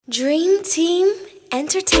Dream Team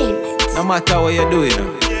Entertainment. No matter what you're doing, you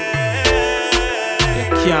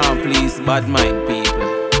can't please bad mind people.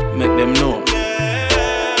 Make them know.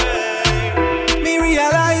 Me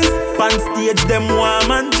realize, on stage them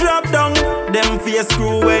warm and drop down. Them face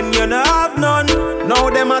screw when you no have none. Now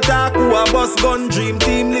them attack who a bust gun. Dream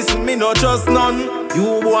Team, listen me no trust none.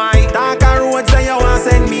 You boy, talk a road say you want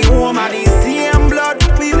send me home. And the same blood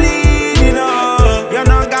we bleeding up. You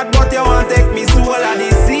no got but you want take me soul. And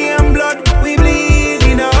the same blood we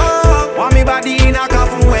bleeding up. Want me body in a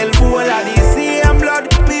coffin well full. And the same blood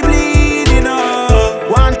we bleeding up.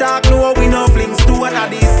 Want talk no we no fling stone.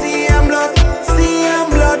 And the same blood, same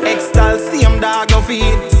blood. Extol, same dog you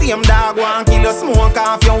feed. Same dog want kill you, smoke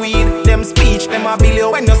off your weed. Them speech, them a bill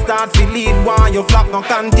you when you start to lead. Want your flock no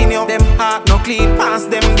continue. Them heart no clean, pass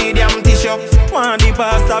them the damn tissue. Want the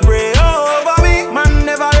pastor pray over me. Man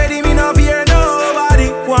never ready, me no fear nobody.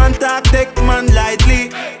 Want talk take man lightly.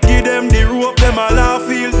 Give them the rope, them all a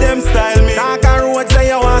feel them style me. Talk a road say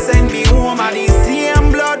you want send me home. And the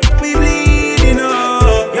same blood we bleeding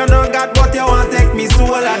up. You no got but you want take me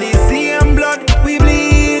soul. And the same blood we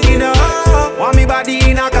bleeding up. Want me body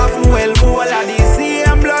in a coffin well full. And the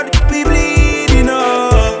same blood we bleeding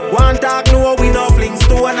up. Want talk no we no fling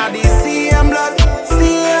stone. And the same blood,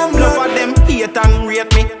 same blood. Enough of them hate and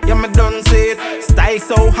rate me, yeah me done say it. Style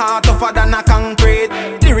so hard, tougher than a concrete.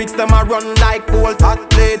 Lyrics them a run like cold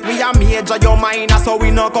athlete. We a major, your minor, so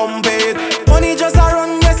we no compete. Money just a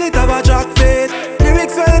run, yes it have a track fate.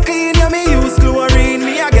 Lyrics well clean, yeah me use chlorine.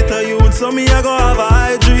 Me a get a youth, so me a go have a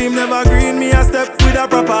high dream. Never green, me a step with a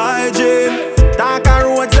proper hygiene. Talk a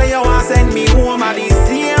road, say you want send me home. And the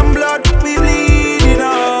same blood we bleeding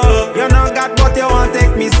up. You no got but you want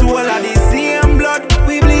take me soul. And the same blood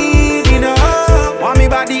we bleeding up. Want me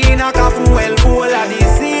body in a coffin well full. And the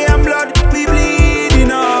same blood we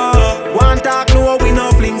bleeding up. Want talk no we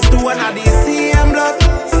no fling stone. And the same blood,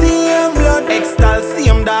 same blood. Extol,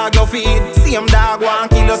 same dog you feed. Same dog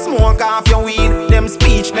want kill you, smoke off your weed. Them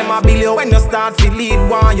speech, them a bill you when you start to lead.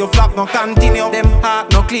 Want your flock no continue. Them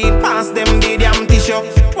heart no clean, pass them the damn tissue.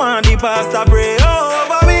 Want the pastor pray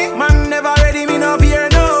over me. Man never ready, me no fear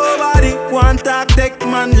nobody. Want talk take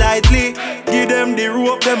man lightly. Give them the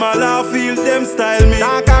rope, them all a feel them style me.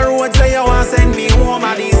 Talk a road say you want send me home.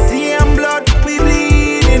 And the same blood we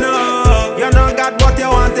bleeding up. You no got but you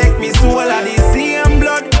want take me soul. And the same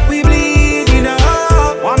blood we bleeding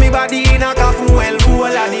up. Want me body in a coffin well full.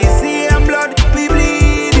 And the same blood we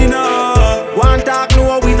bleeding up. Want talk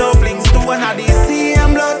no we no fling stone. And the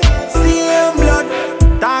same blood, same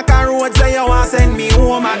blood. Talk a road say you want send me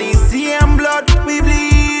home. And the same blood we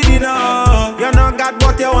bleeding up. You no got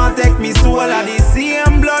but you want take me soul. And the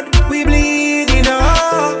same blood we bleeding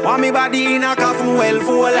up. Want me body in a coffin well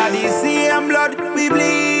full. And the same blood we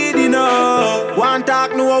bleeding up. Want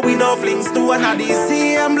talk no we no fling stone. And the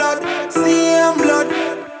same blood, same